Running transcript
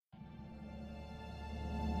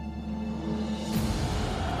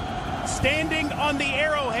standing on the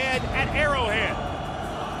arrowhead at Arrowhead.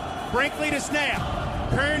 Brinkley to snap.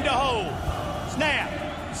 Kern to hold. Snap.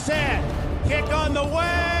 Set. Kick on the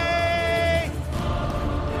way.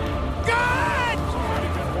 Good!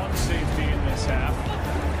 Already been one safety in this half.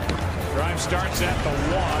 Drive starts at the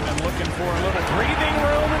 1 and looking for a little breathing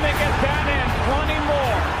room, and they get that in. Plenty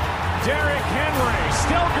more. Derrick Henry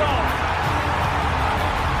still going.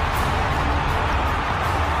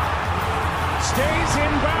 Stays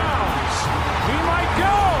in bounds. He might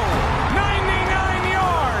go. 99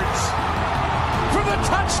 yards for the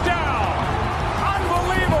touchdown.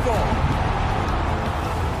 Unbelievable.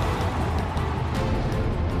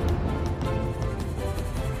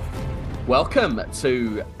 Welcome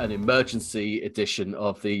to an emergency edition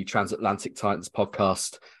of the Transatlantic Titans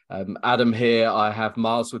podcast. Adam here. I have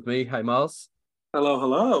Myles with me. Hey, Myles. Hello,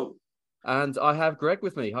 hello. And I have Greg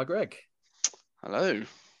with me. Hi, Greg. Hello.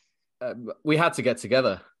 We had to get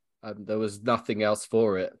together. There was nothing else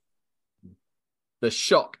for it. The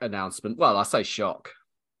shock announcement. Well, I say shock.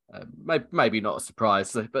 Maybe not a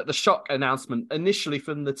surprise, but the shock announcement initially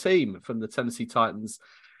from the team, from the Tennessee Titans,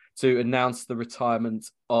 to announce the retirement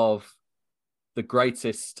of the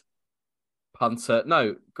greatest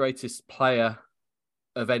greatest player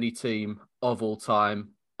of any team of all time,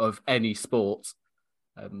 of any sport.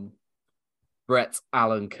 Brett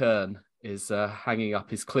Kern is hanging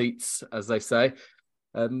up his cleats, as they say.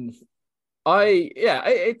 It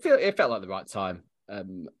felt like the right time.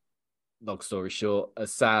 Long story short,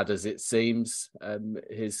 as sad as it seems,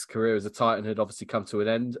 his career as a Titan had obviously come to an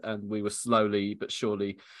end, and we were slowly but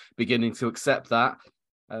surely beginning to accept that.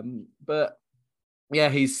 But yeah,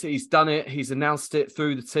 he's done it. He's announced it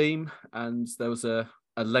through the team, and there was a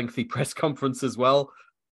lengthy press conference as well.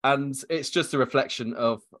 And it's just a reflection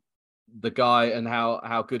of the guy and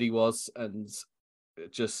how good he was, and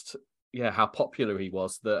just how popular he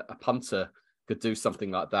was, that a punter could do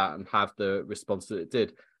something like that and have the response that it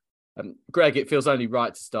did. Greg, it feels only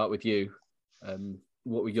right to start with you.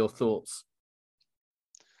 What were your thoughts?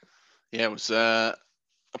 Yeah, it was a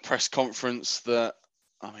press conference that,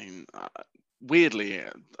 weirdly,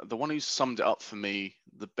 the one who summed it up for me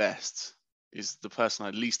the best is the person I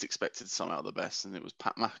least expected to sum out the best, and it was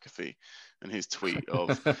Pat McAfee and his tweet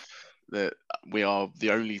of that we are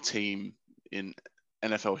the only team in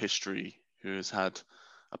NFL history who has had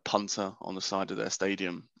a punter on the side of their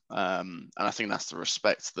stadium. And I think that's the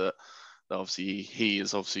respect that obviously he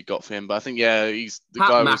has obviously got for him. But I think, he's the Pat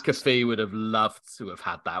guy. McAfee would have loved to have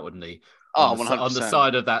had that, wouldn't he? Oh, on the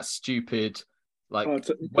side of that stupid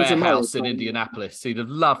warehouse in Indianapolis. He'd have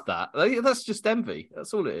loved that. That's just envy.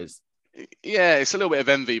 That's all it is. Yeah, it's a little bit of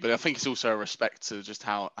envy, but I think it's also a respect to just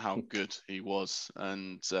how good he was.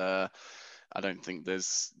 And I don't think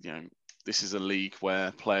there's, this is a league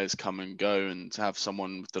where players come and go, and to have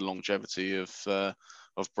someone with the longevity of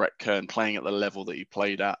Brett Kern playing at the level that he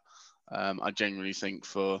played at, I genuinely think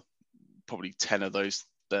for probably 10 of those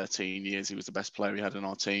 13 years, he was the best player we had in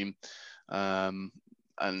our team. We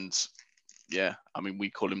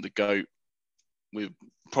call him the GOAT. We're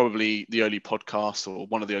probably the only podcast, or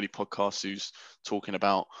one of the only podcasts, who's talking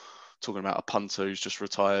about a punter who's just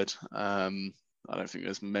retired. I don't think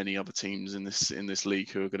there's many other teams in this league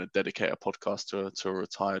who are going to dedicate a podcast to a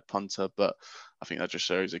retired punter, but I think that just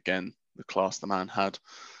shows again the class the man had.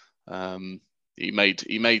 He made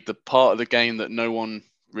the part of the game that no one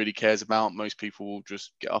really cares about. Most people will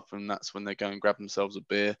just get up, and that's when they go and grab themselves a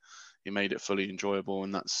beer. He made it fully enjoyable,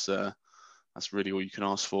 and that's really all you can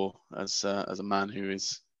ask for as a man who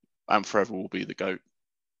is and forever will be the GOAT.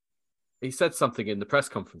 He said something in the press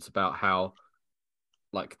conference about how,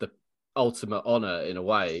 like, the ultimate honor in a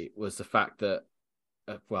way was the fact that,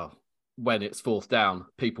 when it's fourth down,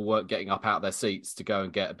 people weren't getting up out of their seats to go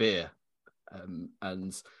and get a beer,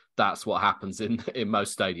 and that's what happens in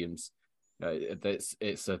most stadiums.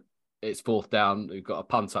 It's fourth down. We've got a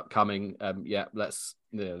punt up coming. There's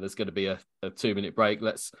going to be a 2-minute break.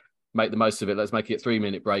 Let's make the most of it. Let's make it a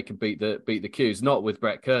 3-minute break and beat the queues. Not with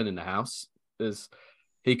Brett Kern in the house, as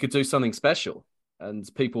he could do something special, and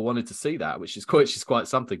people wanted to see that, which is quite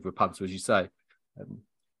something for a punter, as you say.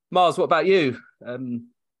 Myles, what about you?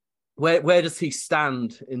 Where does he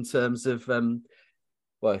stand in terms of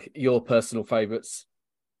your personal favourites?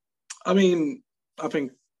 I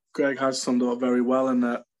think Greg has summed it up very well, in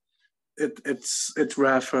that it's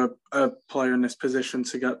rare for a player in this position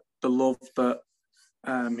to get the love that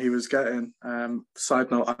he was getting.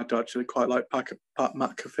 Side note, I do actually quite like Pat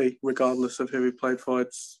McAfee, regardless of who he played for.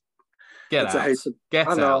 Get out.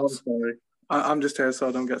 I'm sorry. I'm just here so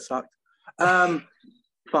I don't get sacked.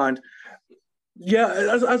 Fine.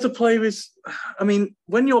 Yeah, as a player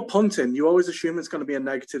when you're punting, you always assume it's going to be a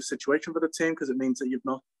negative situation for the team because it means that you've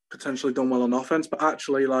not potentially done well on offense. But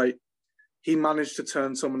actually, like, he managed to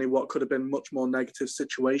turn so many what could have been much more negative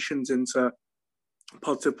situations into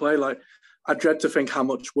positive play. Like, I dread to think how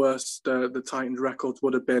much worse the Titans' records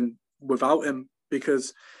would have been without him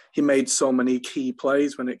because he made so many key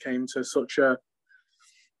plays when it came to such a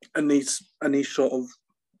niche sort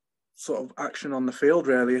of action on the field.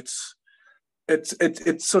 Really,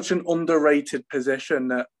 it's such an underrated position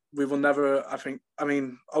that we will never.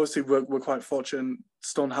 Obviously we're quite fortunate.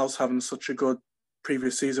 Stonehouse having such a good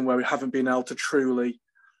previous season where we haven't been able to truly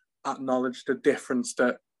acknowledge the difference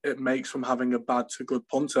that it makes from having a bad to good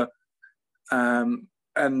punter. And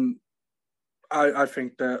I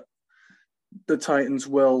think that the Titans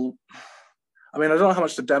will. I don't know how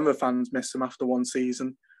much the Denver fans miss him after one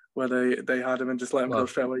season where they had him and just let him go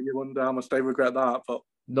straight away. You wonder how much they regret that, but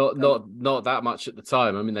not that much at the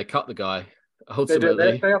time. I mean, they cut the guy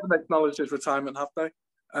ultimately. They haven't acknowledged his retirement, have they?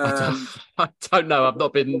 I don't know. I've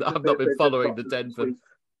not been following the Denver.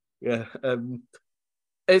 Yeah,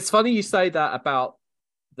 it's funny you say that about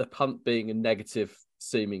the punt being a negative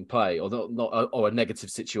seeming play, or or a negative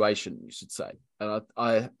situation, you should say. And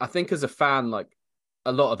I think as a fan, like,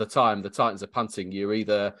 a lot of the time, the Titans are punting. You're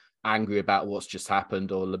either angry about what's just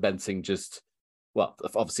happened or lamenting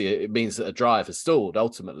obviously it means that a drive has stalled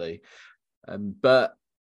ultimately. But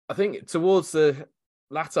I think towards the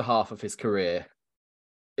latter half of his career,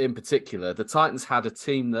 in particular, the Titans had a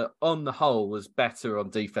team that on the whole was better on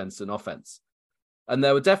defense than offense. And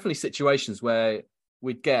there were definitely situations where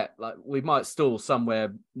we might stall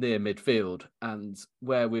somewhere near midfield and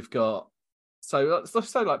where we've got, say the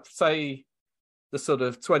sort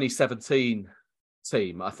of 2017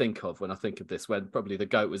 team I think of when I think of this, when probably the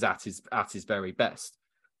GOAT was at his very best.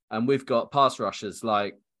 And we've got pass rushers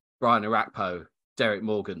like Brian Arakpo, Derek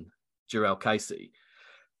Morgan, Jarrell Casey.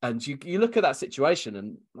 And you look at that situation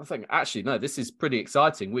and I think, actually, no, this is pretty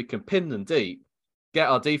exciting. We can pin them deep, get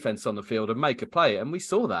our defense on the field and make a play. And we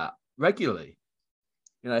saw that regularly.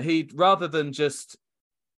 He'd rather than just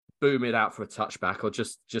boom it out for a touchback or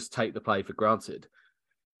just take the play for granted.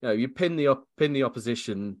 You pin the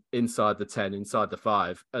opposition inside the 10, inside the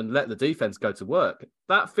 5, and let the defense go to work.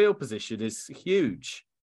 That field position is huge.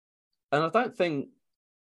 And I don't think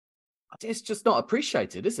it's just not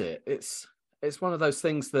appreciated, is it? It's one of those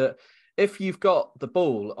things that if you've got the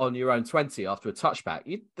ball on your own 20 after a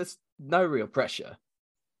touchback, there's no real pressure.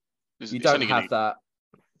 You don't have that.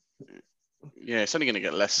 Yeah, it's only going to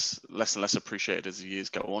get less and less appreciated as the years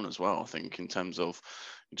go on as well, I think, in terms of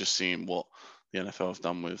just seeing what the NFL have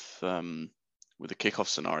done with the kickoff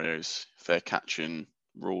scenarios, fair catching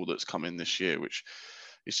rule that's come in this year, which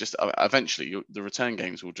is just eventually the return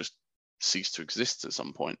games will just cease to exist at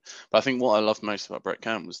some point. But I think what I loved most about Brett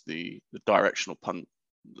Kern was the directional punt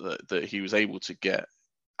that he was able to get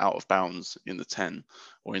out of bounds in the 10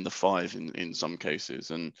 or in the 5 in some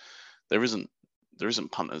cases. And there isn't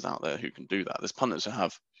punters out there who can do that. There's punters who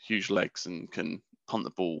have huge legs and can punt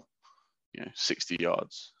the ball, 60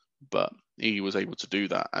 yards. But he was able to do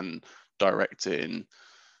that and direct it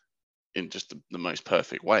in just the most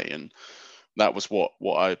perfect way. And that was what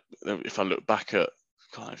if I look back at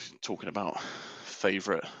kind of talking about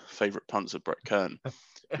favorite punts of Brett Kern.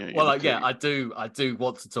 I do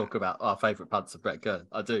want to talk about our favorite punts of Brett Kern.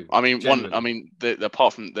 I do.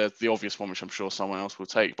 Apart from the obvious one, which I'm sure someone else will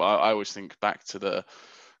take, but I always think back to the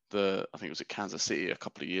I think it was at Kansas City a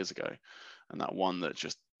couple of years ago, and that one that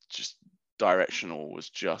just directional was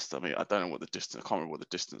just, I don't know what the distance, I can't remember what the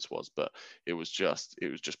distance was, but it was just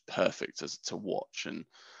perfect to watch. And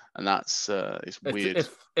that's it's weird.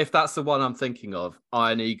 If that's the one I'm thinking of,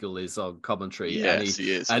 Iron Eagle is on commentary. Yes,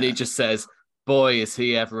 he is. And he just says, boy, is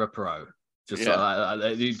he ever a pro. Just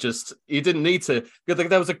you didn't need to, because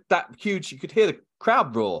there was that huge, you could hear the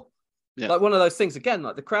crowd roar. Yeah. Like one of those things again,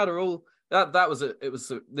 like the crowd are all, it was a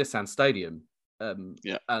Nissan Stadium.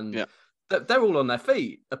 They're all on their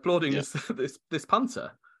feet applauding this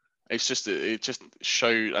punter. It just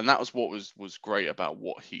showed, and that was what was great about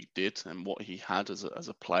what he did and what he had as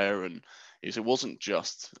a player. And it wasn't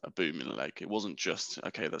just a boom in the leg. It wasn't just,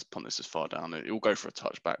 okay, let's punt this as far down. It will go for a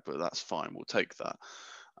touchback, but that's fine. We'll take that.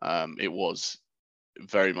 It was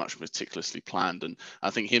very much meticulously planned. And I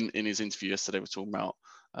think him in his interview yesterday was talking about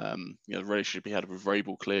the relationship he had with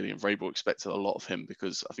Vrabel clearly, and Vrabel expected a lot of him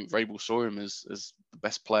because I think Vrabel saw him as the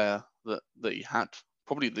best player that he had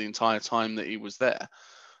probably the entire time that he was there,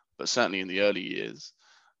 but certainly in the early years.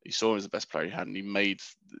 he saw him as the best player he had, and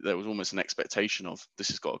there was almost an expectation of this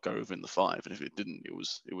has got to go within the 5, and if it didn't, it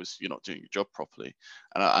was you're not doing your job properly,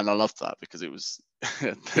 and I loved that, because it was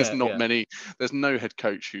there's no head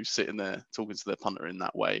coach who's sitting there talking to their punter in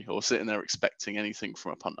that way, or sitting there expecting anything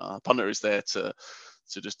from a punter. A punter is there to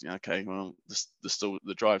just, okay, well,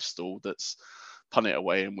 the drive stalled, that's punt it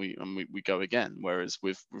away, and we go again. Whereas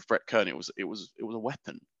with Brett Kern, it was a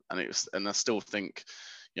weapon, and I still think,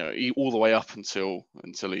 all the way up until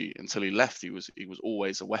he left, he was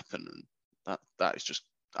always a weapon, and that is just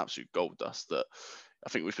absolute gold dust. That I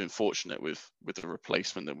think we've been fortunate with the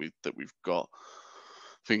replacement that we've got.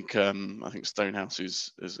 I think Stonehouse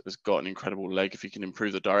has got an incredible leg. If he can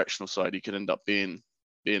improve the directional side, he could end up being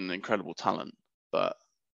an incredible talent. But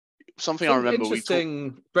something I remember,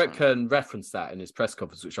 Brett Kern referenced that in his press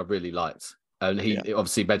conference, which I really liked, and he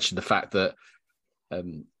obviously mentioned the fact that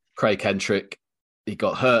Craig Hentrick, he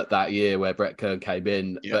got hurt that year where Brett Kern came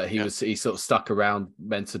in, but he sort of stuck around,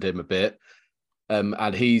 mentored him a bit,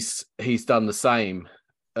 and he's done the same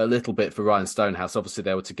a little bit for Ryan Stonehouse. Obviously,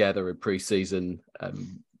 they were together in pre-season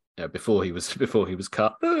before he was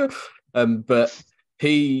cut, but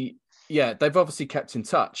they've obviously kept in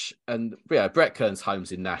touch. And Brett Kern's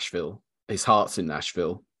home's in Nashville, his heart's in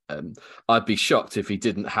Nashville. I'd be shocked if he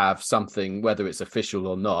didn't have something, whether it's official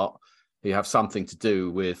or not, he have something to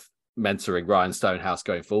do with mentoring Ryan Stonehouse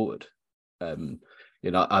going forward.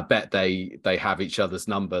 I bet they have each other's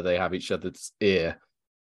number, they have each other's ear,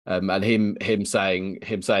 and him saying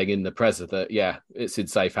in the presser that it's in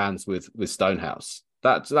safe hands with Stonehouse.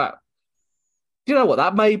 That you know what,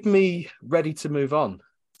 that made me ready to move on.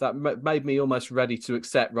 That made me almost ready to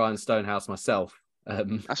accept Ryan Stonehouse myself.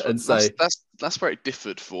 That's where it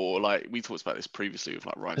differed for, like, we talked about this previously with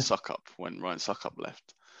like Ryan Suckup, when Ryan Suckup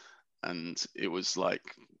left, and it was like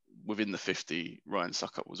within the 50, Ryan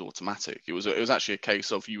Suckup was automatic. It was actually a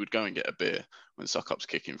case of you would go and get a beer when Suckup's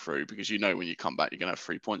kicking through, because when you come back you're gonna have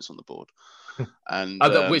 3 points on the board, and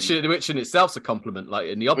which in itself's a compliment, like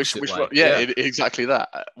in the opposite way. Exactly that.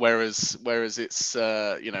 Whereas it's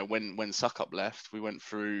when Suckup left, we went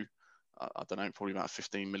through I don't know, probably about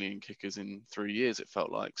 15 million kickers in 3 years, it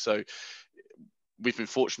felt like. So we've been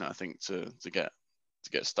fortunate, I think, to get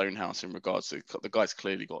Stonehouse in regards to the guy's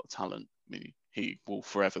clearly got talent. I mean, he will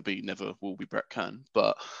never will be Brett Kern,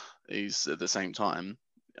 but he's at the same time,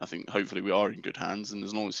 I think hopefully we are in good hands, and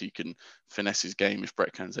as long as he can finesse his game, if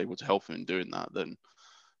Brett Kern's able to help him in doing that, then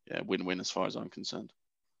win-win as far as I'm concerned.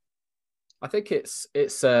 I think it's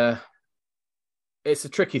a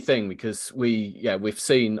tricky thing, because we've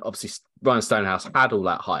seen, obviously Ryan Stonehouse had all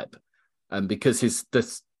that hype, and because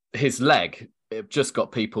his leg, it just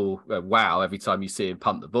got people wow every time you see him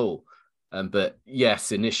punt the ball. But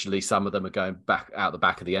yes, initially some of them are going back out the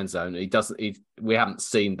back of the end zone. We haven't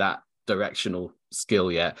seen that directional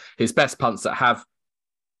skill yet. His best punts that have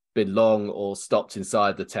been long or stopped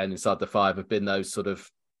inside the 10, inside the 5, have been those sort of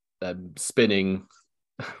spinning.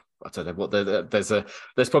 I don't know what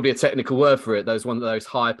there's probably a technical word for it. One of those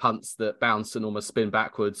high punts that bounce and almost spin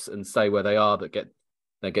backwards and stay where they are, that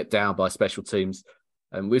get down by special teams.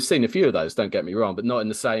 And we've seen a few of those, don't get me wrong, but not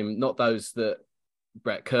those that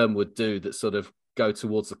Brett Kern would do, that sort of go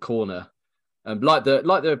towards the corner, like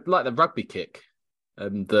the rugby kick,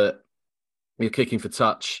 that you're kicking for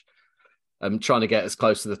touch, trying to get as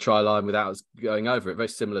close to the try line without us going over it. Very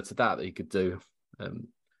similar to that he could do.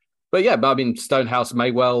 But I mean, Stonehouse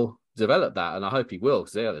may well develop that, and I hope he will,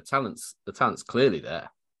 because the talent's clearly there.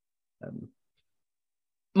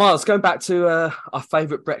 Myles, going back to our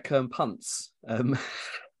favourite Brett Kern punts,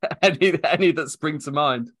 any that spring to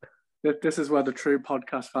mind? This is where the true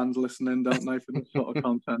podcast fans listen in, don't they, for this sort of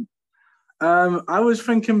content. I was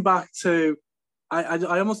thinking back to, I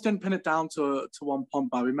almost didn't pin it down to one punt,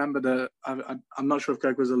 but I remember I'm not sure if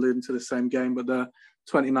Greg was alluding to the same game, but the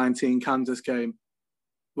 2019 Kansas game,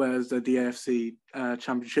 whereas the AFC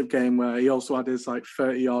championship game, where he also had his like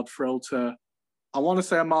 30-yard throw to, I want to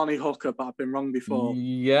say Amani Hooker, but I've been wrong before. I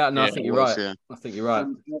think you're right. Yeah. I think you're right.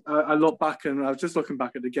 I look back, and I was just looking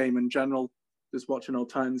back at the game in general, just watching old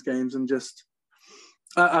Titans games, and just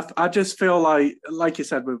I just feel like you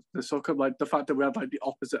said with the Suckup, like the fact that we had like the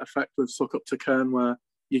opposite effect with Suckup to Kern, where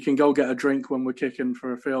you can go get a drink when we're kicking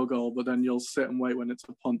for a field goal, but then you'll sit and wait when it's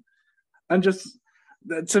a punt. And just,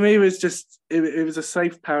 to me, it was a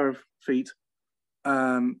safe pair of feet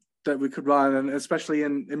that we could run, and especially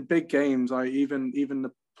in big games, like even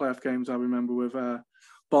the playoff games I remember with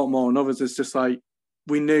Baltimore and others, it's just like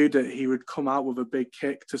we knew that he would come out with a big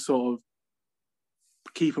kick to sort of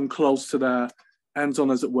keep them close to their end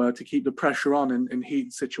zone, as it were, to keep the pressure on in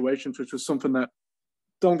heat situations, which was something that,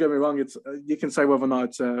 don't get me wrong, it's you can say whether or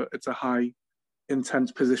not it's a high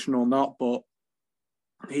intense position or not, but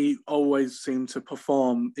he always seemed to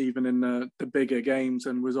perform even in the bigger games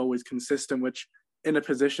and was always consistent, which in a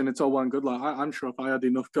position, it's all well and good. Like I'm sure if I had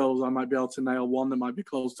enough goals, I might be able to nail one that might be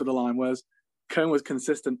close to the line, whereas Kern was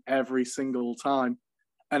consistent every single time.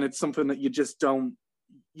 And it's something that you just don't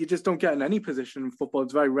get in any position in football.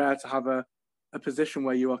 It's very rare to have a position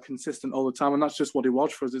where you are consistent all the time. And that's just what it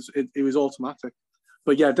was for us. It was automatic.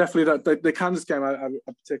 But yeah, definitely the Kansas game, I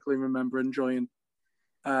particularly remember enjoying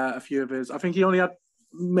a few of his. I think he only had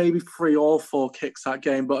maybe 3 or 4 kicks that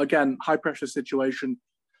game. But again, high pressure situation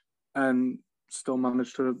and still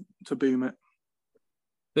managed to boom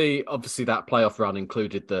it. Obviously that playoff run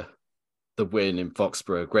included the win in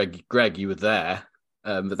Foxborough. Greg, you were there.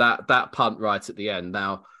 That punt right at the end.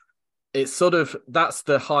 Now, it's sort of that's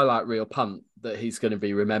the highlight reel punt that he's going to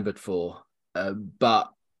be remembered for. But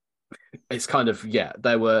it's kind of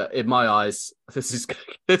they were in my eyes. This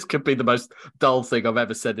could be the most dull thing I've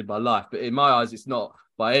ever said in my life, but in my eyes, it's not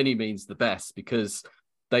by any means the best because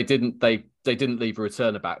they didn't leave a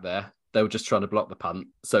returner back there. They were just trying to block the punt,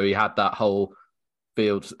 so he had that whole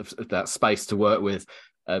field, that space to work with.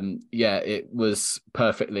 It was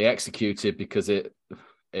perfectly executed because it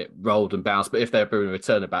rolled and bounced. But if they had been a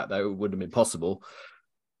returner back there, it wouldn't have been possible.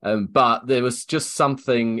 But there was just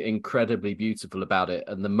something incredibly beautiful about it,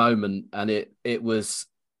 and the moment, and it was,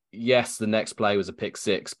 yes, the next play was a pick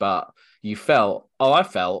six, but I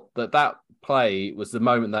felt that play was the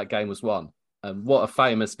moment that game was won. And what a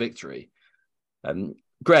famous victory!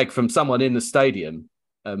 Greg, from someone in the stadium,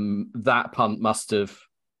 that punt must have.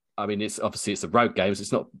 I mean, it's a road game, so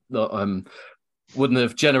it's not wouldn't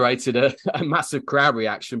have generated a massive crowd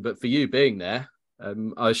reaction. But for you being there,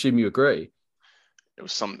 I assume you agree. It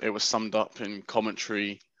was summed up in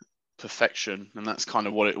commentary perfection, and that's kind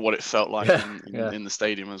of what it felt like in the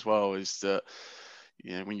stadium as well. Is that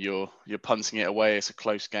when you're punting it away, it's a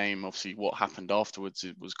close game. Obviously, what happened afterwards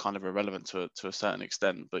it was kind of irrelevant to a certain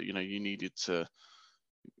extent. But you needed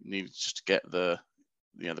just to get the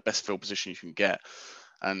best field position you can get.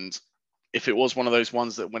 And if it was one of those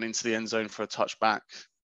ones that went into the end zone for a touchback,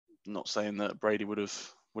 not saying that Brady would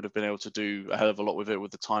have been able to do a hell of a lot with it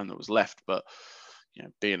with the time that was left, but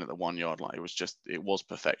being at the 1 yard line, it was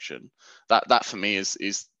perfection. That for me is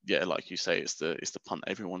like you say, it's the punt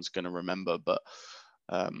everyone's going to remember. But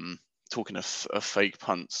talking of fake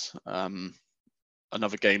punts,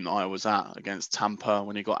 another game that I was at against Tampa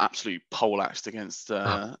when he got absolutely poleaxed against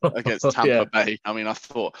Tampa Bay. I mean, I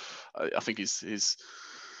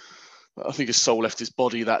think his soul left his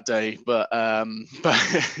body that day, but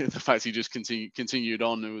the fact he just continued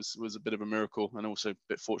on, it was a bit of a miracle, and also a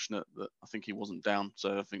bit fortunate that I think he wasn't down.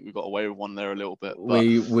 So I think we got away with one there a little bit. But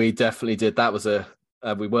we definitely did. That was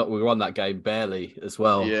we won that game barely as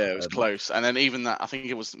well. Yeah, it was close. And then even that, I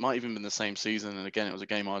think might even been the same season. And again, it was a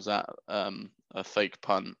game I was at, a fake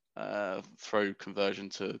punt throw conversion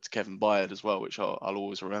to Kevin Byard as well, which I'll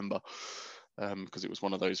always remember. Because it was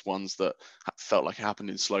one of those ones that felt like it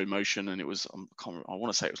happened in slow motion, and it was I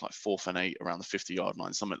want to say it was like 4th and 8 around the 50-yard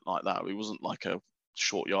line, something like that. It wasn't like a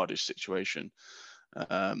short yardage situation,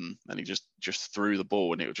 and he just threw the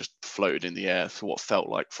ball, and it just floated in the air for what felt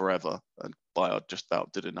like forever, and Bayard just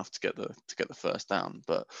about did enough to get the first down.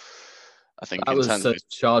 But I think that was a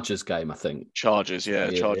Chargers game. I think Chargers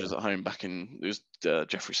at home back in it was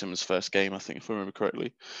Jeffrey Simmons' first game, I think, if I remember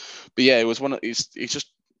correctly. But yeah, it was one. It's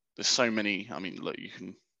just. There's so many. I mean, look,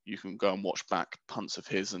 you can go and watch back punts of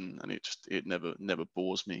his, and it never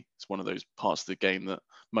bores me. It's one of those parts of the game that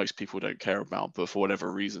most people don't care about, but for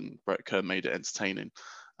whatever reason, Brett Kern made it entertaining,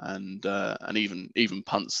 and even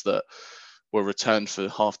punts that were returned for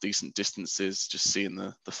half decent distances, just seeing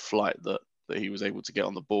the flight that he was able to get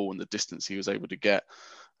on the ball and the distance he was able to get,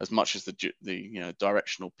 as much as the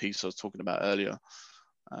directional piece I was talking about earlier.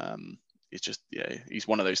 It's just he's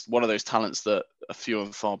one of those talents that are few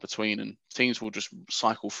and far between, and teams will just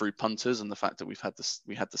cycle through punters. And the fact that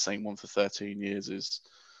we had the same one for 13 years is,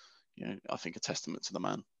 I think a testament to the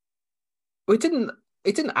man. He didn't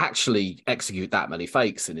actually execute that many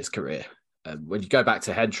fakes in his career. When you go back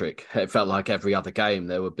to Hendrick, it felt like every other game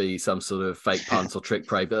there would be some sort of fake punt or trick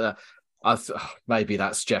play. But maybe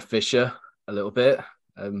that's Jeff Fisher a little bit,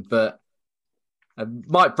 but.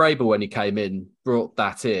 Mike Brable, when he came in, brought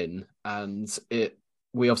that in, and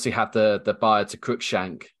we obviously had the Bayard to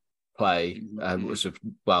Cruikshank play, which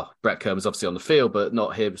Brett Kern was obviously on the field, but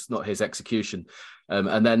not his execution.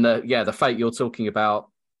 And then the fake you're talking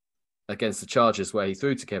about against the Chargers, where he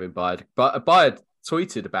threw to Kevin Byard. But Byard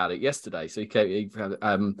tweeted about it yesterday, so he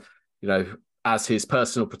as his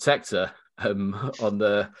personal protector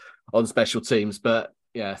on special teams, but.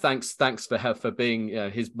 yeah, thanks for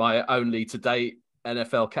being my only to date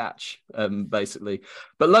NFL catch, basically.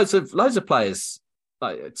 But loads of players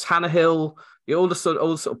like Tannehill, all the sort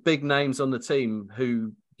of big names on the team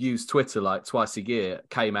who use Twitter like twice a year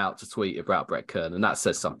came out to tweet about Brett Kern, and that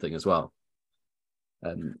says something as well.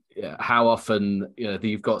 How often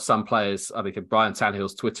you've got some players. I think Brian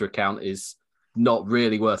Tannehill's Twitter account is not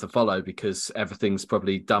really worth a follow because everything's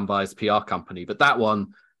probably done by his PR company, but that one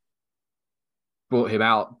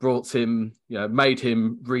made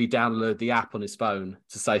him re-download the app on his phone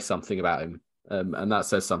to say something about him, and that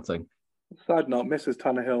says something. Side note: Mrs.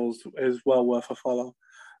 Tannehill is well worth a follow.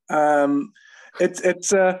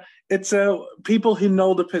 It's people who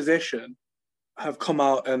know the position have come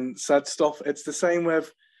out and said stuff. It's the same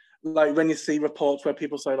with like when you see reports where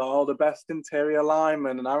people say like, "Oh, the best interior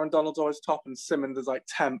lineman," and Aaron Donald's always top and Simmons is like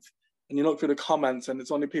 10th, and you look through the comments and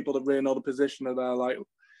it's only people that really know the position are there. Like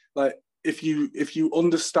if you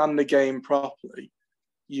understand the game properly,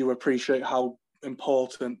 you appreciate how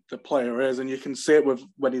important the player is, and you can see it with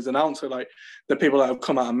when he's announced it. Like the people that have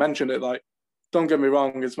come out and mentioned it, like don't get me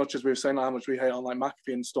wrong, as much as we've saying how much we hate on like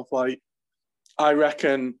McAfee and stuff, like I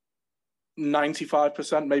reckon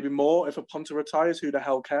 95%, maybe more, if a punter retires, who the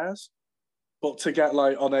hell cares? But to get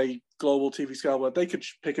like on a global TV scale where they could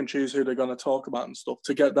pick and choose who they're going to talk about and stuff,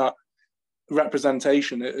 to get that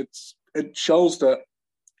representation, it shows that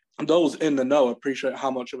those in the know appreciate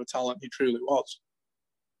how much of a talent he truly was.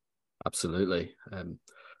 Absolutely.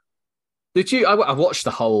 Did you? I watched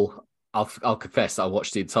the whole. I'll confess, I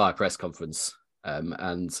watched the entire press conference,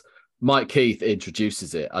 and Mike Keith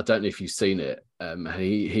introduces it. I don't know if you've seen it.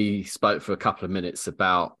 He spoke for a couple of minutes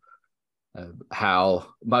about how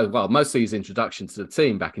mostly his introduction to the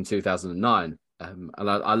team back in 2009, and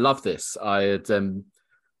I love this.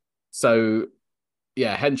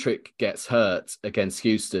 Hendrick gets hurt against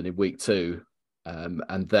Houston in week 2,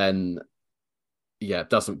 and then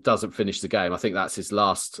doesn't finish the game. I think that's his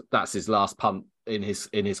last punt in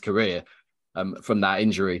his career from that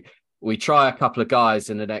injury. We try a couple of guys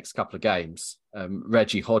in the next couple of games.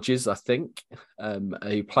 Reggie Hodges, I think,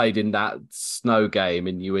 he played in that snow game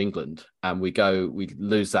in New England, and we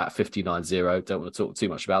lose that 59-0. Don't want to talk too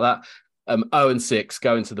much about that. 0-6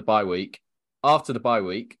 going to the bye week. After the bye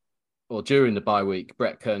week, or during the bye week,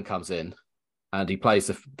 Brett Kern comes in and he plays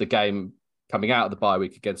the game coming out of the bye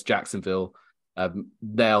week against Jacksonville.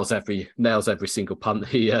 Nails every single punt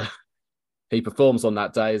he performs on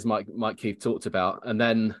that day, as Mike Keith talked about, and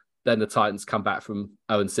then the Titans come back from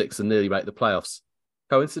 0-6 and nearly make the playoffs.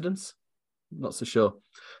 Coincidence? Not so sure.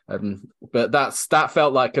 But that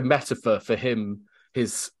felt like a metaphor for him,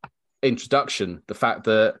 his introduction. The fact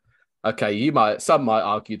that some might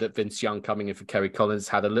argue that Vince Young coming in for Kerry Collins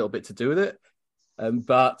had a little bit to do with it,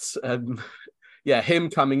 but him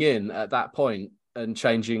coming in at that point and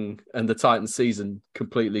changing, and the Titans season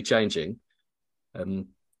completely changing. But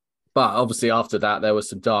obviously after that, there were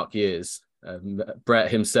some dark years. Brett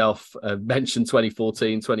himself mentioned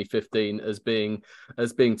 2014, 2015 as being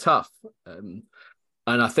tough. And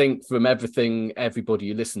I think from everybody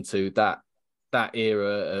you listen to, that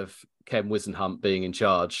era of Ken Wisenhunt being in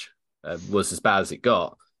charge was as bad as it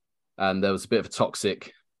got. And there was a bit of a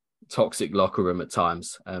toxic locker room at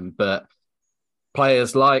times. But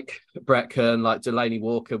players like Brett Kern, like Delaney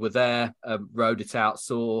Walker were there, rode it out,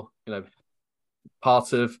 saw,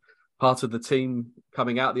 part of the team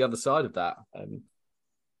coming out the other side of that.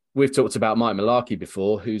 We've talked about Mike Mularkey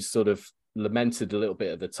before, who's sort of lamented a little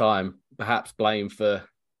bit at the time, perhaps blamed for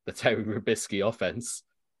the Terry Rubisky offense.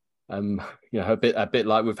 A bit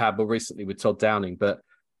like we've had more recently with Todd Downing, but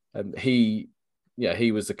he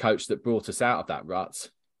was the coach that brought us out of that rut.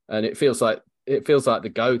 And it feels like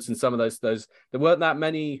the GOATs and some of those there weren't that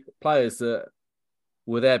many players that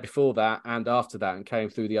were there before that and after that and came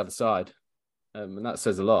through the other side. And that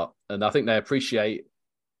says a lot. And I think they appreciate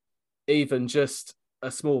even just a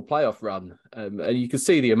small playoff run. And you can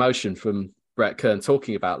see the emotion from Brett Kern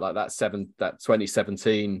talking about like that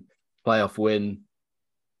 2017 playoff win,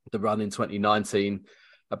 the run in 2019,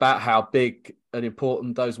 about how big and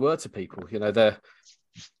important those were to people. You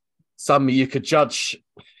could judge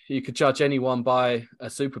anyone by a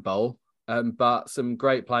Super Bowl, but some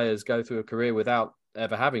great players go through a career without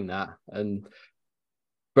ever having that. And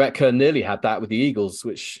Brett Kern nearly had that with the Eagles,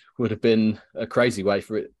 which would have been a crazy way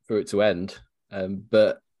for it to end.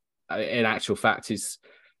 But in actual fact, he'll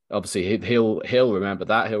remember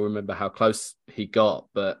that. He'll remember how close he got.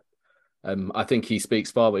 But I think he'll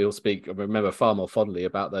remember far more fondly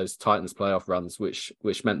about those Titans playoff runs, which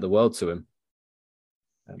meant the world to him.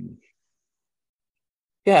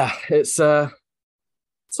 It's sort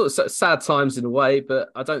of sad times in a way, but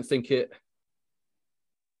I don't think it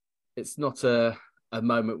it's not a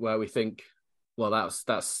moment where we think, well,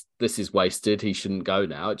 this is wasted. He shouldn't go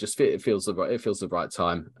now. It feels the right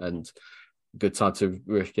time and good time to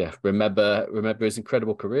remember his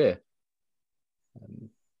incredible career.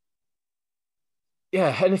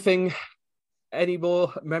 Any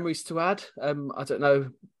more memories to add? I don't know.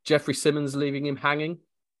 Jeffrey Simmons leaving him hanging.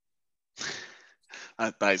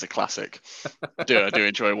 That is a classic. I do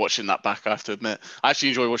enjoy watching that back. I have to admit, I actually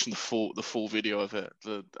enjoy watching the full video of it.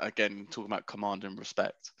 Again, talking about command and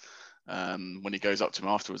respect. When he goes up to him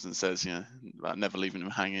afterwards and says, about never leaving him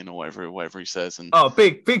hanging or whatever he says. And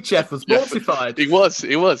big Jeff was mortified. He was,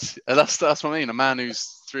 and that's what I mean. A man who's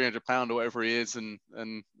 300 pound or whatever he is, and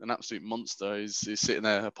an absolute monster is sitting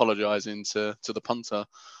there apologising to the punter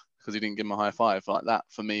because he didn't give him a high five. Like that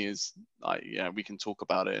for me is like, we can talk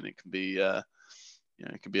about it and it can be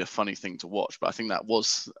it could be a funny thing to watch, but I think that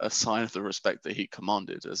was a sign of the respect that he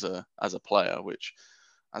commanded as a player, which,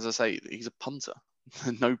 as I say, he's a punter.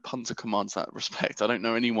 No punter commands that respect. I don't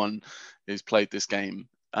know anyone who's played this game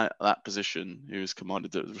at that position who has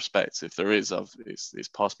commanded the respect. If there is, it's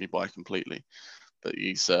passed me by completely. But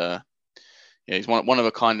he's one of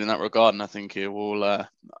a kind in that regard, and I think it will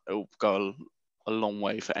go a long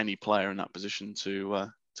way for any player in that position to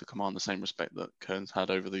command the same respect that Kern's had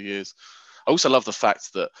over the years. I also love the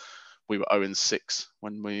fact that we were 0-6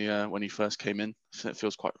 when he first came in. It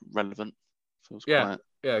feels quite relevant. Yeah,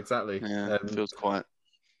 exactly. Yeah, it feels quite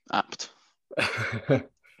apt.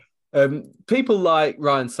 People like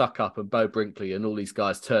Ryan Suckup and Bo Brinkley and all these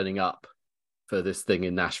guys turning up for this thing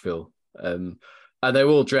in Nashville, and they were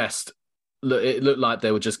all dressed. It looked like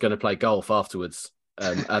they were just going to play golf afterwards,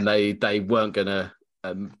 and they weren't going to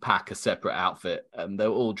pack a separate outfit. They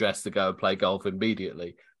were all dressed to go and play golf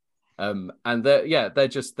immediately. And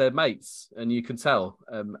they're mates, and you can tell.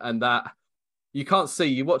 And that you can't see.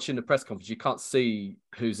 You watching the press conference, you can't see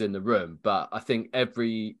who's in the room, but I think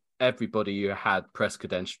everybody who had press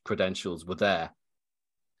credentials were there.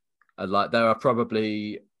 And like there are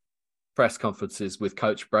probably press conferences with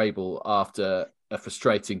Coach Brable after a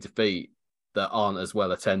frustrating defeat that aren't as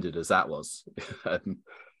well attended as that was.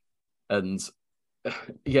 There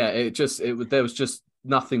was just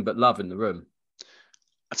nothing but love in the room.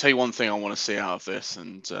 I'll tell you one thing I want to see out of this,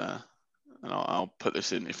 and I'll put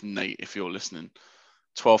this in if you're listening.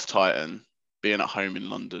 12th Titan, being at home in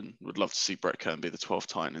London, would love to see Brett Kern be the 12th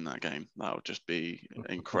Titan in that game. That would just be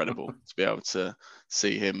incredible to be able to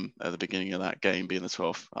see him at the beginning of that game being the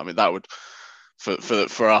 12th. I mean, that would,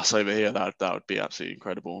 for us over here, that would be absolutely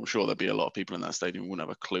incredible. I'm sure there'd be a lot of people in that stadium who wouldn't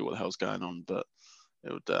have a clue what the hell's going on, but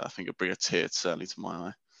it would, I think it'd bring a tear certainly to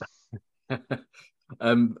my eye.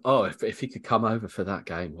 If he could come over for that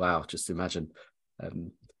game, wow, just imagine.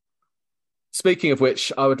 Speaking of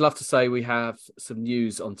which, I would love to say we have some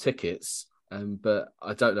news on tickets, but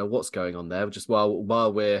I don't know what's going on there. Just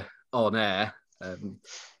while we're on air,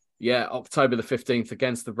 October the 15th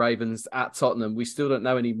against the Ravens at Tottenham. We still don't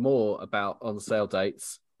know any more about on-sale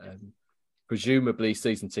dates. Presumably,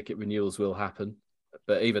 season ticket renewals will happen,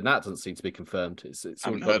 but even that doesn't seem to be confirmed. I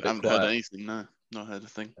haven't heard anything. No, not heard a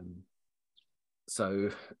thing.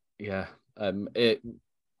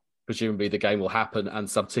 Presumably the game will happen and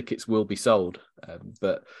some tickets will be sold.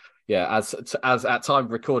 But as at time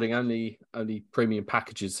of recording, only premium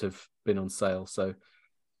packages have been on sale. So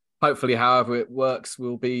hopefully, however it works,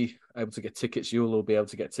 we'll be able to get tickets. You'll all be able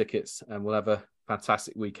to get tickets, and we'll have a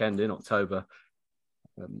fantastic weekend in October.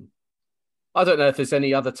 I don't know if there's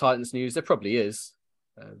any other Titans news. There probably is.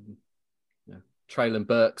 Traylon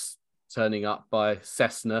Burks turning up by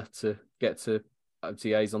Cessna to get to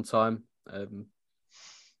OTAs on time.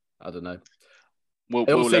 I don't know.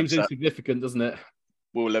 It all seems insignificant, doesn't it?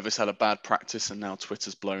 Will Levis had a bad practice and now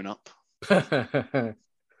Twitter's blown up.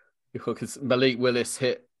 Because Malik Willis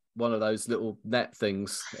hit one of those little net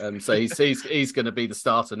things, so he's going to be the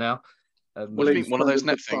starter now. One of those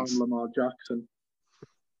net things. Lamar Jackson.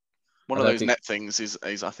 One of those net things is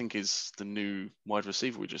I think is the new wide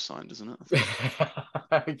receiver we just signed, isn't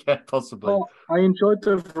it? Yeah, possibly. Well, I enjoyed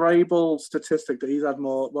the Vrabel statistic that he had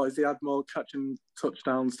more catching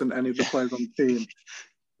touchdowns than any of the players on the team.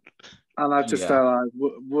 And I just felt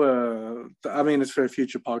like, I mean, it's for a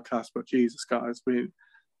future podcast, but Jesus, guys,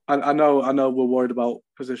 I know we're worried about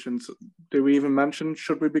positions. Do we even mention,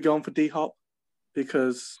 should we be going for D-Hop?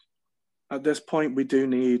 Because at this point, we do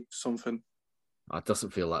need something. It doesn't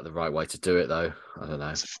feel like the right way to do it, though. I don't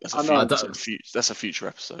know. That's a future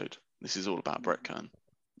episode. This is all about Brett Kern.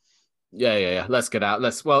 Yeah. Let's get out.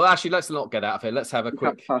 Let's not get out of here. Let's have a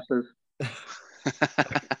quick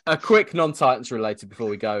a quick non-Titans related before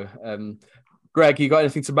we go. Greg, you got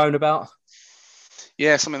anything to moan about?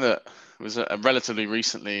 Yeah, something that was relatively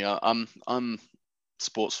recently. I'm a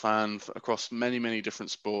sports fan across many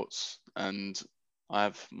different sports, and I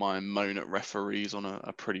have my moan at referees on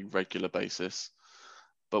a pretty regular basis.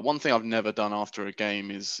 But one thing I've never done after a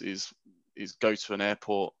game is go to an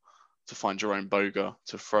airport to find Jerome Boga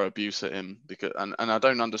to throw abuse at him, because and I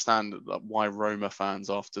don't understand why Roma fans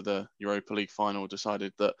after the Europa League final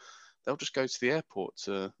decided that they'll just go to the airport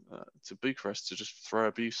to Bucharest to just throw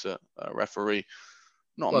abuse at a referee.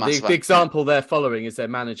 Not well, a massive the example they're following is their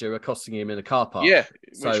manager accosting him in a car park. Yeah,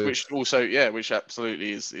 so... which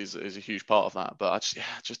absolutely is a huge part of that. But I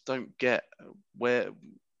just don't get where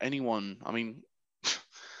anyone. I mean,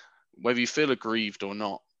 whether you feel aggrieved or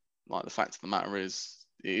not, like, the fact of the matter is,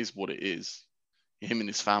 it is what it is. Him and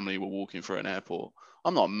his family were walking through an airport.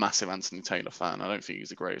 I'm not a massive Anthony Taylor fan. I don't think he's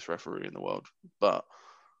the greatest referee in the world, but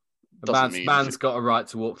man's got a right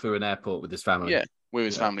to walk through an airport with his family. Yeah, with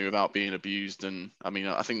his family without being abused. And I mean,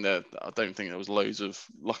 I don't think there was loads of,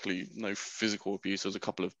 luckily, no physical abuse. There was a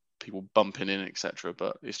couple of people bumping in, etc.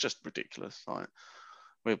 But it's just ridiculous. Like,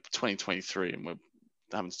 we're 2023 and we're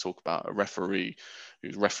having to talk about a referee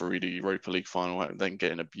who's refereed a Europa League final and then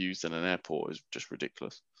getting abused in an airport is just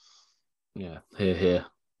ridiculous. Yeah, here.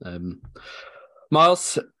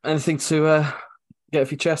 Myles, anything to get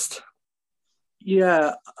off your chest?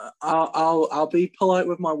 Yeah, I'll be polite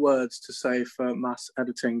with my words to say for mass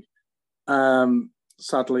editing.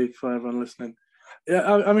 Sadly, for everyone listening, yeah,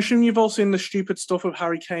 I'm assuming you've all seen the stupid stuff of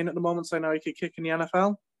Harry Kane at the moment saying how he could kick in the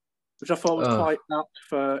NFL, which I thought was quite apt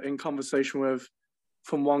for in conversation with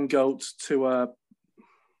from one goat to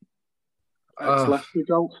ex-Leicester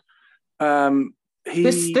goat.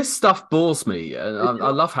 This stuff bores me. I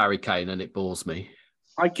love Harry Kane, and it bores me.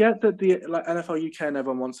 I get that the NFL UK and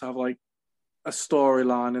everyone wants to have like a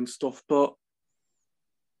storyline and stuff, but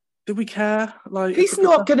do we care? Like, he's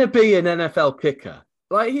not going to be an NFL kicker.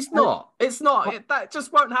 Like, he's not. It's not. That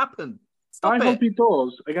just won't happen. Stop it. I hope he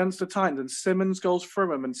does against the Titans, and Simmons goes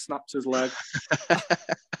through him and snaps his leg.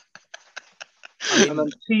 And then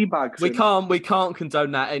teabags him. We can't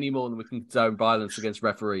condone that any more than we can condone violence against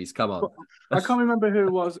referees. Come on. I can't remember who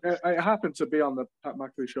it was. It happened to be on the Pat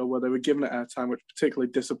McAfee show where they were giving it airtime, which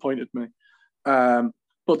particularly disappointed me.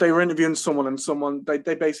 But they were interviewing someone, and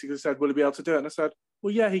they basically said, "Will he be able to do it?" And I said,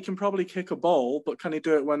 "Well, yeah, he can probably kick a ball, but can he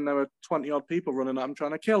do it when there are 20-odd people running at him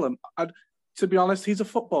trying to kill him?" To be honest, he's a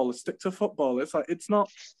footballer. Stick to football. It's like, it's not.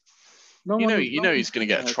 You know he's going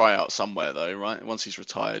to get a tryout somewhere, though, right? Once he's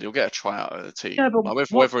retired, he'll get a tryout at the team. Yeah,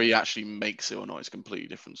 but whether he actually makes it or not is a completely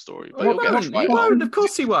different story. But he won't. Of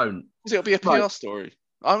course he won't. It'll be a PR story.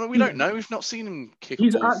 I mean, we don't know. We've not seen him kick a ball.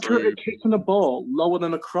 He's accurate at kicking a ball lower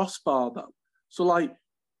than a crossbar, though. So, like,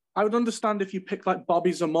 I would understand if you picked, like,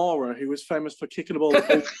 Bobby Zamora, who was famous for kicking a ball.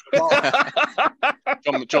 John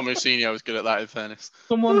Mousinho was good at that, in fairness.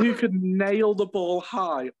 Someone who could nail the ball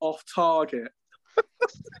high off target.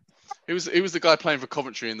 He was the guy playing for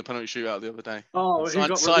Coventry in the penalty shootout the other day. Oh,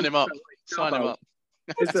 sign him up. Sign him up.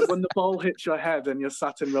 Is that when the ball hits your head and you're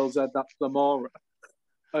sat in row Z, that's Zamora.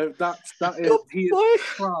 He is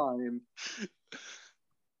prime.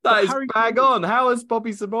 That is bang on. How has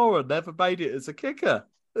Bobby Zamora never made it as a kicker?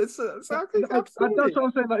 That's what I'm saying. Like,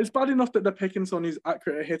 it's bad enough that they're picking someone who's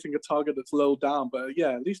accurate at hitting a target that's low down, but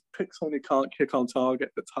yeah, at least pick someone who can't kick on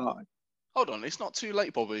target that's high. Hold on, it's not too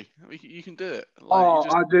late, Bobby. You can do it.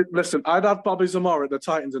 I did. Listen, I'd have Bobby Zamora at the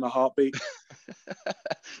Titans in a heartbeat.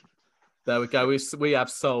 There we go. We have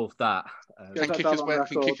solved that. Can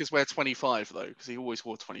kickers wear 25 though? Because he always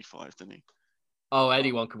wore 25, didn't he? Oh,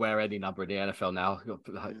 anyone can wear any number in the NFL now. Yeah,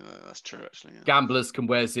 that's true, actually. Yeah. Gamblers can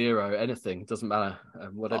wear 0. Anything doesn't matter.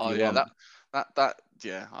 Whatever you want. I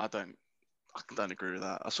don't agree with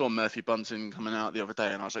that. I saw Murphy Bunting coming out the other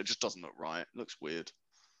day, and I was like, it just doesn't look right. It looks weird.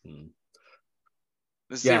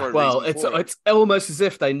 It's almost as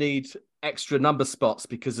if they need extra number spots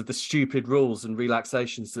because of the stupid rules and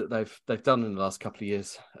relaxations that they've done in the last couple of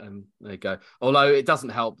years. There you go. Although it doesn't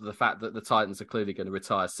help the fact that the Titans are clearly going to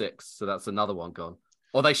retire 6, so that's another one gone.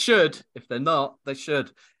 Or they should. If they're not, they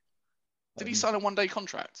should. Did he sign a one-day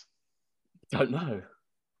contract? Don't know.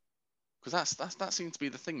 Because that seems to be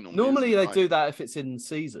the thing normally. Normally they do that if it's in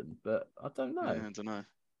season, but I don't know. Yeah, I don't know.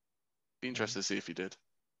 Be interested to see if he did.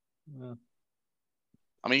 Yeah.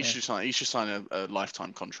 I mean, he should sign a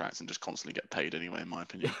lifetime contract and just constantly get paid anyway, in my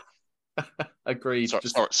opinion. Agreed.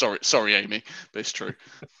 Sorry, Amy, but it's true.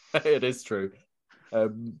 It is true.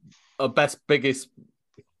 Biggest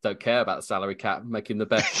don't care about the salary cap, making the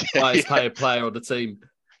best highest paid player on the team.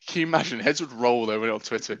 Can you imagine? Heads would roll over on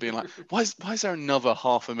Twitter being like, why is there another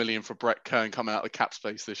 $500,000 for Brett Kern coming out of the cap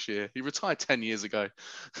space this year? He retired 10 years ago.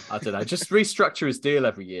 I don't know. Just restructure his deal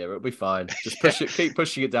every year. It'll be fine. Just keep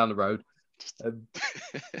pushing it down the road.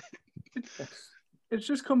 It's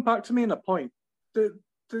just come back to me in a point.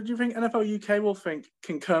 Did you think NFL UK will think,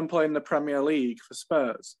 can Kern play in the Premier League for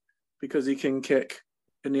Spurs because he can kick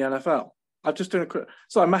in the NFL? I've just done a quick.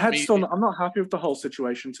 Sorry, my head's still. I'm not happy with the whole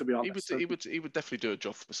situation, to be honest. He would definitely do a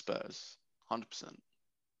job for Spurs, 100%.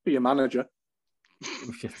 Be a manager.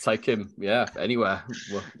 Take him, yeah, anywhere.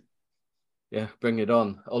 Well, yeah, bring it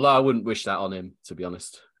on. Although I wouldn't wish that on him, to be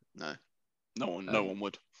honest. No one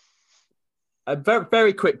would. A very,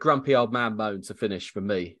 very quick grumpy old man moan to finish from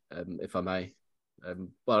me, if I may.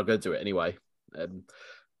 Well, I'm going to do it anyway.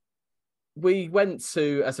 We went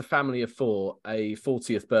to, as a family of four, a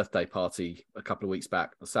 40th birthday party a couple of weeks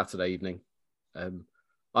back, a Saturday evening.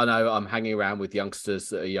 I know I'm hanging around with youngsters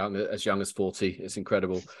that are as young as 40. It's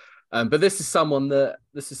incredible. But this is someone that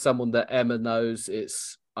Emma knows.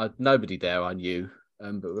 It's nobody there I knew.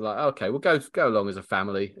 But we're like, okay, we'll go along as a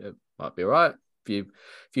family. It might be all right.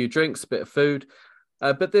 Few drinks, a bit of food.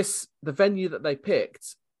 But the venue that they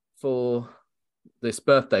picked for this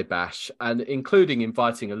birthday bash, and including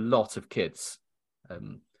inviting a lot of kids,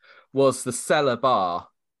 was the cellar bar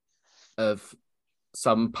of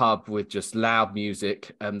some pub with just loud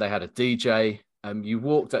music. They had a DJ. You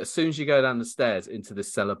walked, as soon as you go down the stairs into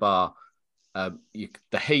this cellar bar,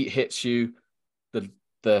 the heat hits you,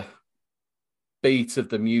 the beat of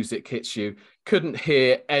the music hits you. Couldn't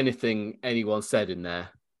hear anything anyone said in there.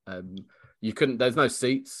 You couldn't. There's no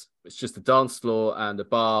seats. It's just a dance floor and a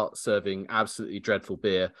bar serving absolutely dreadful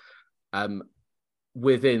beer.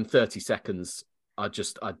 Within 30 seconds, I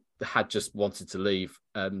had just wanted to leave.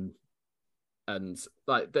 And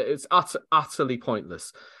like it's utterly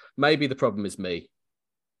pointless. Maybe the problem is me,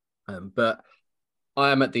 but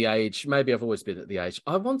I am at the age. Maybe I've always been at the age.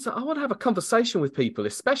 I want to have a conversation with people,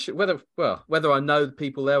 especially whether I know the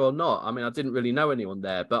people there or not. I mean, I didn't really know anyone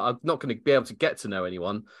there, but I'm not going to be able to get to know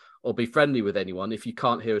anyone or be friendly with anyone if you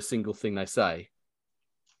can't hear a single thing they say.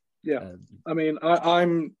 Yeah, I mean,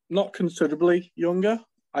 I'm not considerably younger.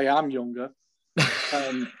 I am younger.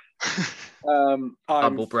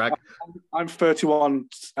 Humble brag. I'm 31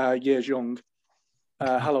 years young.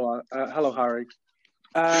 Hello, Harry.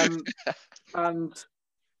 And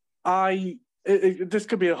this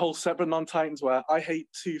could be a whole separate non-Titans where I hate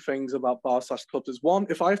two things about bar/clubs. Is one,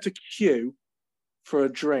 if I have to queue for a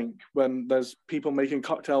drink when there's people making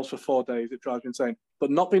cocktails for 4 days, it drives me insane.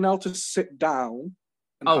 But not being able to sit down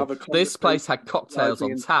and have a conversation. This place had cocktails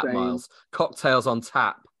on tap, Myles. Cocktails on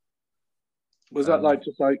tap. Was that like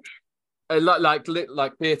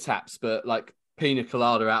beer taps, but like pina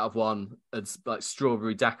colada out of one and like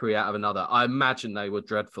strawberry daiquiri out of another? I imagine they were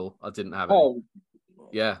dreadful. I didn't have any. Oh,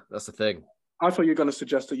 yeah, that's the thing. I thought you were going to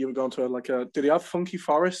suggest that you were going to did he have Funky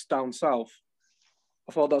Forest down south?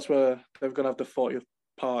 I thought that's where they were going to have the 40th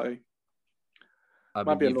party.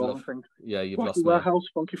 Might be a northern thing. Yeah, you've lost me. Warehouse,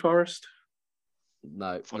 Funky Forest?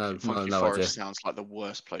 No, Funky no Forest idea. sounds like the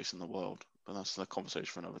worst place in the world, but that's a conversation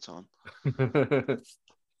for another time.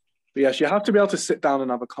 But yes, you have to be able to sit down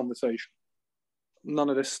and have a conversation. None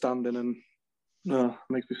of this standing and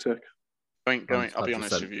makes me sick. I'll be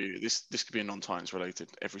honest with you. This could be a non-Titans related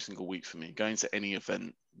every single week for me. Going to any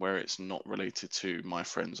event where it's not related to my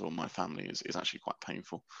friends or my family is actually quite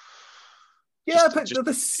painful. Yeah, that's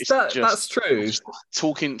true. Just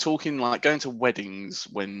talking like going to weddings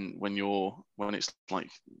when it's like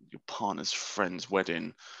your partner's friend's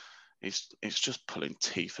wedding. It's just pulling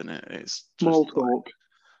teeth in it. It's small talk.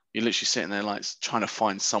 You're literally sitting there like trying to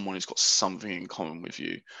find someone who's got something in common with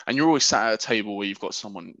you. And you're always sat at a table where you've got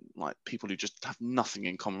someone like people who just have nothing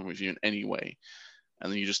in common with you in any way.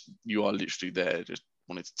 And then you are literally there just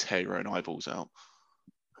wanting to tear your own eyeballs out.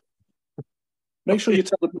 Make sure you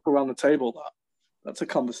tell the people around the table that. That's a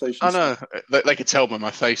conversation. I know. They could tell by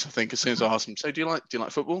my face, I think, as soon as I ask them, so do you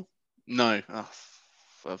like football? No. Oh,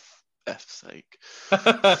 for F's sake.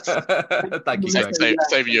 Thank you, Greg.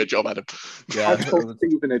 Save you a job, Adam. Yeah. I'll talk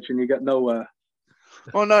Stevenage and you get nowhere.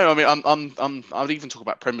 Well, no, I mean, I'd even talk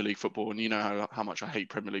about Premier League football, and you know how much I hate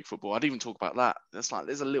Premier League football. I'd even talk about that. That's like,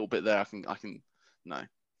 there's a little bit there I can, no.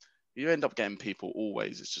 You end up getting people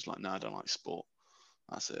always, it's just like, no, I don't like sport.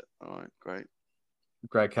 That's it. All right, great.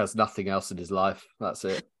 Greg has nothing else in his life. That's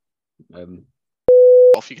it.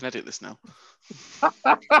 Off, you can edit this now.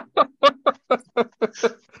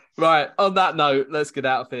 Right, on that note, let's get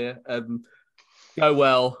out of here. Go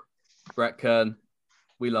well, Brett Kern.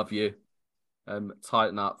 We love you.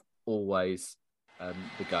 Tighten up, always.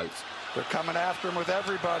 The GOAT. They're coming after him with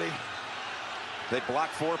everybody. They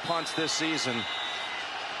blocked 4 punts this season.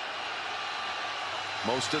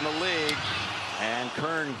 Most in the league. And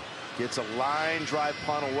Kern gets a line drive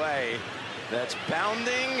punt away. That's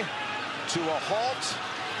bounding to a halt.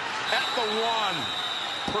 at the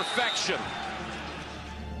 1. Perfection.